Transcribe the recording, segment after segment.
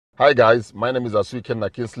Hi guys, my name is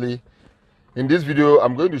Kingsley. In this video,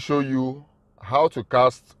 I'm going to show you how to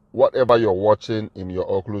cast whatever you're watching in your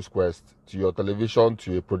Oculus Quest to your television,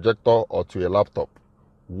 to a projector, or to a laptop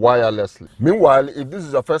wirelessly. Meanwhile, if this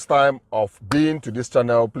is your first time of being to this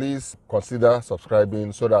channel, please consider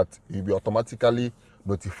subscribing so that you'll be automatically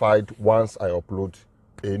notified once I upload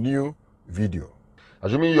a new video.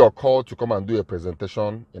 Assuming you're called to come and do a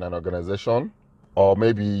presentation in an organization, or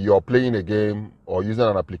maybe you're playing a game or using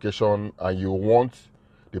an application and you want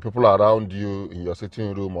the people around you in your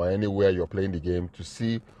sitting room or anywhere you're playing the game to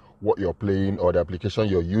see what you're playing or the application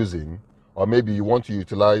you're using, or maybe you want to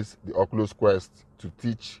utilize the Oculus Quest to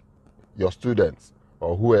teach your students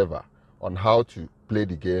or whoever on how to play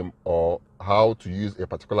the game or how to use a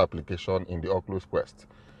particular application in the Oculus Quest.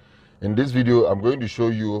 In this video, I'm going to show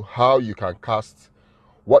you how you can cast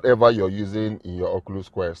whatever you're using in your Oculus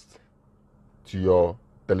Quest to your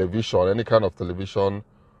television, any kind of television,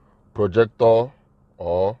 projector,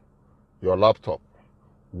 or your laptop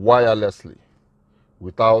wirelessly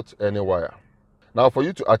without any wire. Now, for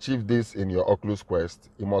you to achieve this in your Oculus Quest,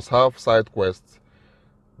 you must have SideQuest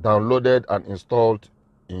downloaded and installed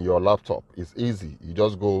in your laptop. It's easy. You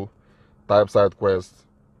just go type SideQuest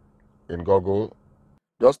in Google.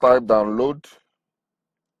 Just type download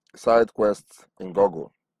SideQuest in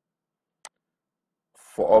Google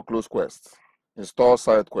for Oculus Quest. Install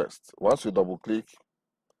SideQuest. Once you double click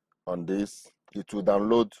on this, it will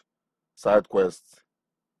download SideQuest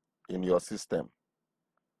in your system.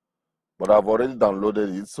 But I've already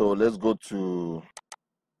downloaded it, so let's go to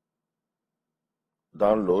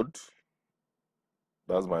download.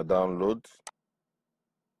 That's my download.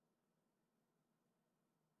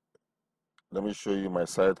 Let me show you my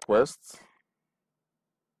SideQuest.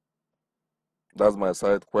 That's my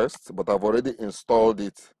SideQuest, but I've already installed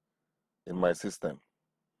it in my system.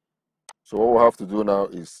 So what we'll have to do now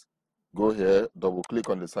is go here, double click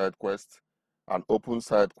on the SideQuest and open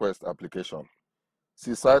SideQuest application.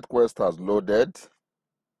 See, SideQuest has loaded.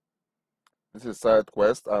 This is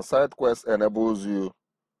SideQuest, and SideQuest enables you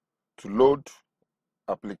to load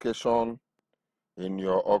application in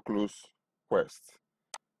your Oculus Quest.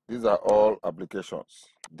 These are all applications,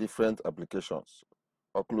 different applications.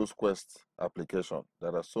 Oculus Quest application.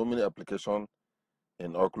 There are so many applications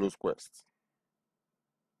in Oculus Quest.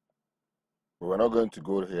 But we're not going to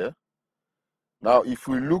go here. Now, if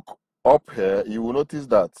we look up here, you will notice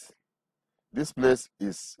that this place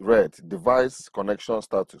is red. Device connection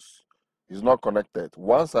status is not connected.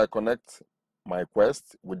 Once I connect my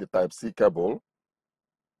Quest with the Type-C cable,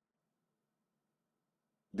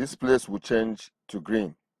 this place will change to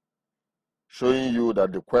green, showing you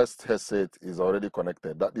that the Quest headset is already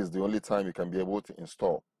connected. That is the only time you can be able to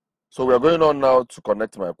install. So we are going on now to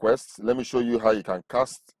connect my Quest. Let me show you how you can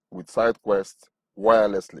cast with SideQuest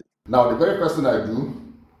wirelessly. Now, the very first thing I do,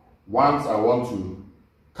 once I want to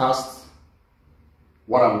cast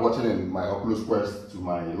what I'm watching in my Oculus Quest to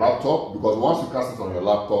my laptop, because once you cast it on your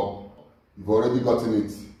laptop, you've already gotten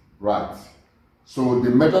it right. So the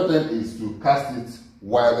major thing is to cast it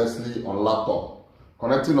wirelessly on laptop.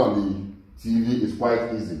 Connecting on the TV is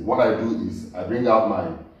quite easy. What I do is I bring out my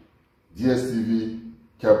DSTV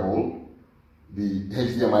cable, the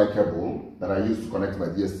HDMI cable that I use to connect my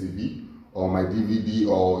DSTV or my DVD,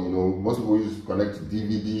 or most people use to connect to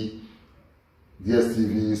DVD,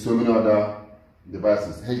 DSTV, so many other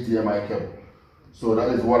devices, HDMI cable. So that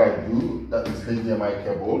is what I do. That is HDMI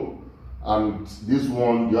cable, and this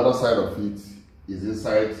one, the other side of it, is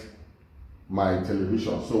inside my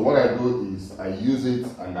television. So what I do is I use it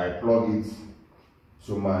and I plug it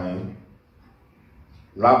to my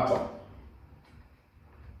laptop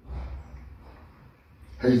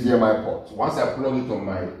HDMI port. Once I plug it on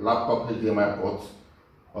my laptop HDMI port,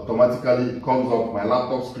 automatically it comes up, my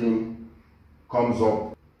laptop screen comes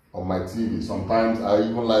up on my TV. Sometimes I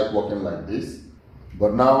even like working like this.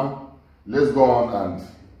 But now, let's go on and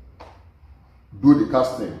do the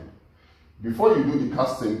casting. Before you do the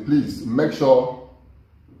casting, please make sure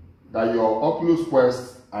that your Oculus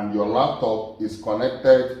Quest and your laptop is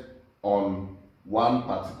connected on one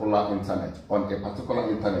particular internet, on a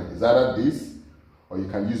particular internet. Is either this, or you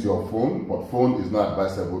can use your phone, but phone is not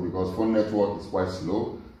advisable because phone network is quite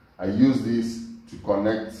slow. I use this to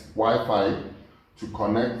connect Wi-Fi to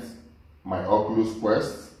connect my Oculus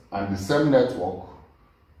Quest, and the same network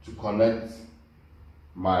to connect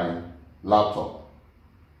my laptop.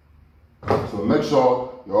 So make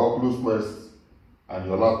sure your Oculus Quest and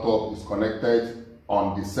your laptop is connected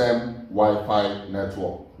on the same Wi-Fi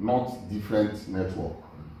network, not different network.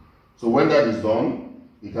 So when that is done,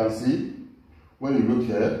 you can see, when you look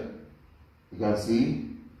here, you can see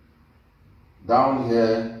down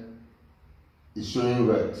here is showing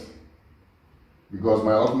red because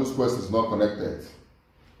my Oculus Quest is not connected.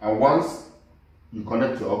 And once you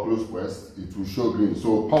connect your Oculus Quest, it will show green.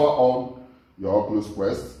 So power on your Oculus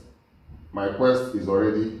Quest. My Quest is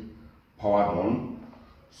already powered on.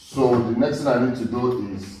 So the next thing I need to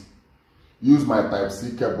do is use my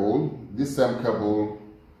Type-C cable. This same cable,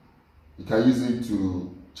 you can use it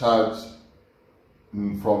to charge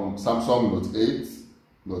from Samsung Note 8,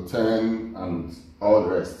 Note 10, and all the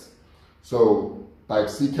rest. So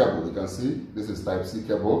Type-C cable, you can see, this is Type-C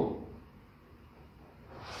cable.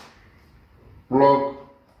 Plug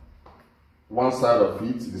one side of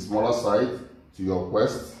it, the smaller side, to your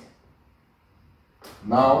Quest.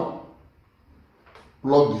 Now,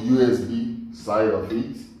 plug the USB side of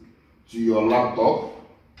it to your laptop.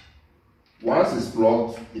 Once it's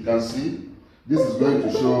plugged, you can see this is going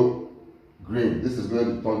to show green. This is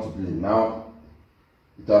going to turn to green. Now,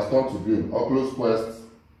 it has turned to green. Oculus Quest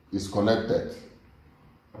is connected.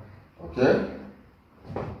 Okay?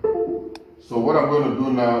 So what I'm going to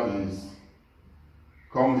do now is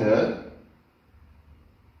come here,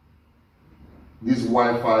 this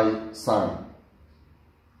Wi-Fi sign.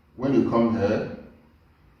 When you come here,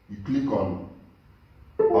 you click on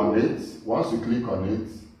it. Once you click on it,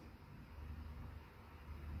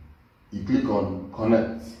 you click on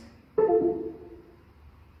connect.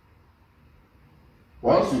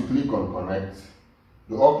 Once you click on connect,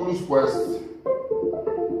 the Oculus Quest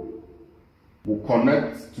will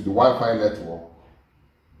connect to the Wi-Fi network.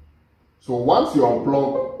 So once you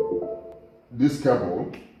unplug this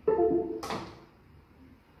cable,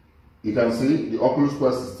 you can see the Oculus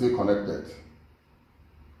Quest is still connected.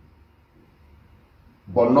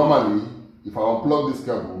 But normally, if I unplug this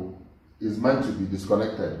cable, it's meant to be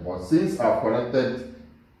disconnected. But since I've connected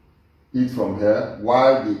it from here,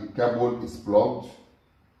 while the cable is plugged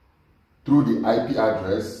through the IP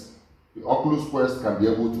address, the Oculus Quest can be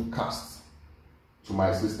able to cast to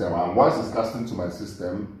my system. And once it's casting to my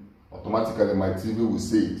system, automatically my TV will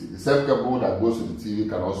see it. The same cable that goes to the TV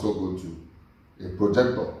can also go to a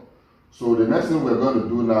projector. So the next thing we're going to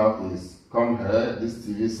do now is come here, this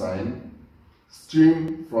TV sign,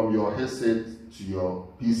 stream from your headset to your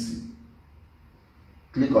PC.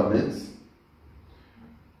 Click on it.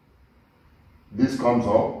 This comes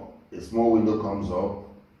up, a small window comes up.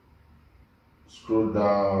 Scroll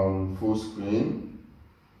down, full screen.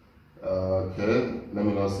 Okay, let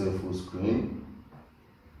me not say full screen.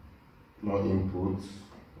 No input.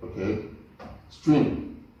 Okay,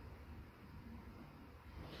 stream.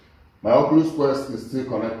 My Oculus Quest is still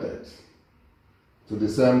connected to the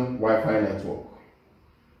same Wi-Fi network.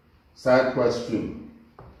 Side Quest stream.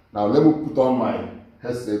 Now let me put on my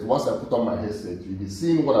headset. Once I put on my headset, you'll be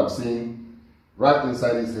seeing what I'm seeing right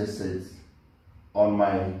inside this headset on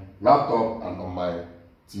my laptop and on my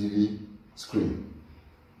TV screen.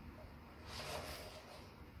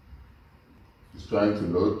 It's trying to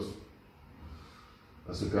load.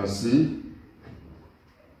 As you can see,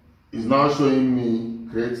 it's now showing me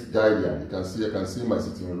create guardian. I can see my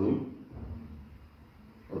sitting room.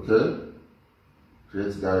 Okay.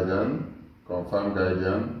 Create guardian, confirm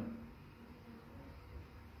guardian,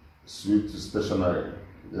 switch to stationary.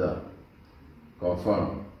 Yeah.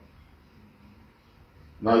 Confirm.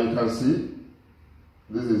 Now you can see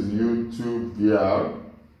this is YouTube VR,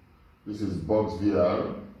 this is Box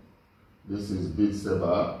VR, this is Beat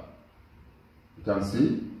Saber. You can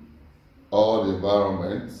see all the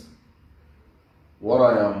environments. What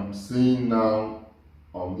I am seeing now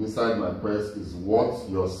inside my Quest is what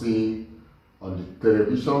you're seeing on the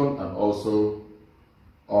television and also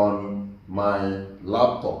on my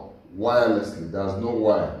laptop wirelessly. There's no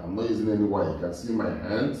wire. I'm not using any wire. You can see my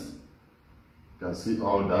hands. You can see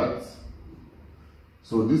all that.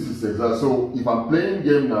 So this is exactly, so if I'm playing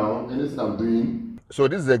game now, anything I'm doing. So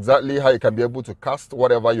this is exactly how you can be able to cast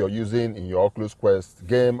whatever you're using in your Oculus Quest,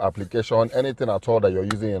 game, application, anything at all that you're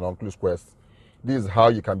using in Oculus Quest. This is how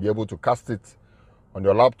you can be able to cast it on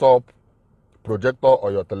your laptop, projector,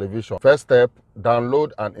 or your television. First step,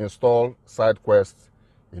 download and install SideQuest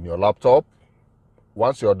in your laptop.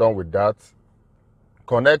 Once you're done with that,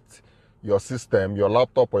 connect your system, your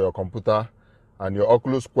laptop or your computer, and your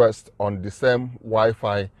Oculus Quest on the same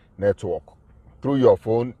Wi-Fi network through your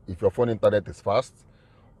phone, if your phone internet is fast,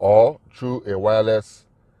 or through a wireless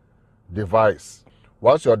device.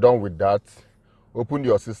 Once you're done with that, open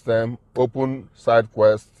your system, open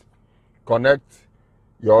SideQuest, connect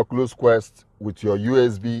your Oculus Quest with your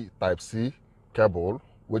USB Type-C cable,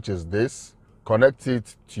 which is this. Connect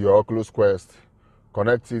it to your Oculus Quest,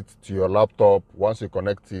 connect it to your laptop. Once you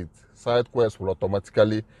connect it, SideQuest will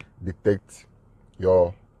automatically detect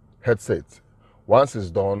your headset. Once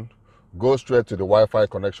it's done, go straight to the Wi-Fi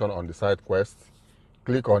connection on the side Quest,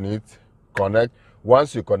 click on it, connect.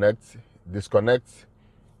 Once you connect, disconnect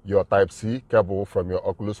your Type-C cable from your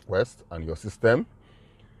Oculus Quest and your system.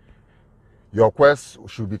 Your Quest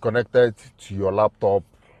should be connected to your laptop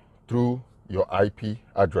through your IP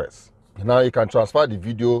address. Now you can transfer the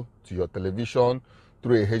video to your television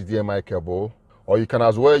through a HDMI cable, or you can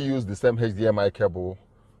as well use the same HDMI cable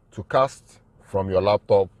to cast from your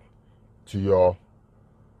laptop to your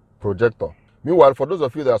projector. Meanwhile, for those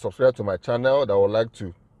of you that are subscribed to my channel that would like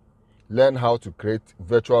to learn how to create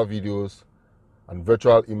virtual videos and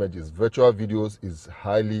virtual images, virtual videos is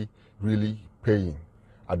really paying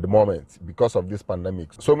at the moment because of this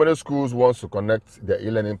pandemic. So many schools want to connect their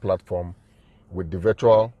e-learning platform with the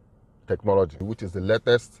virtual technology, which is the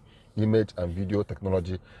latest image and video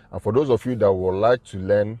technology. And for those of you that would like to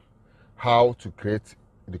learn how to create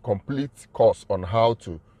the complete course on how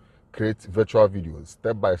to create virtual videos,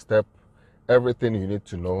 step by step, everything you need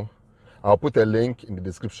to know, I'll put a link in the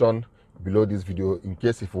description below this video in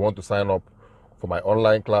case if you want to sign up for my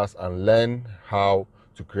online class and learn how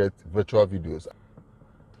to create virtual videos.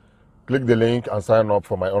 Click the link and sign up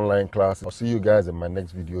for my online class. I'll see you guys in my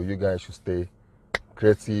next video. You guys should stay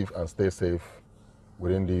creative and stay safe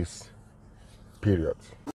within this period.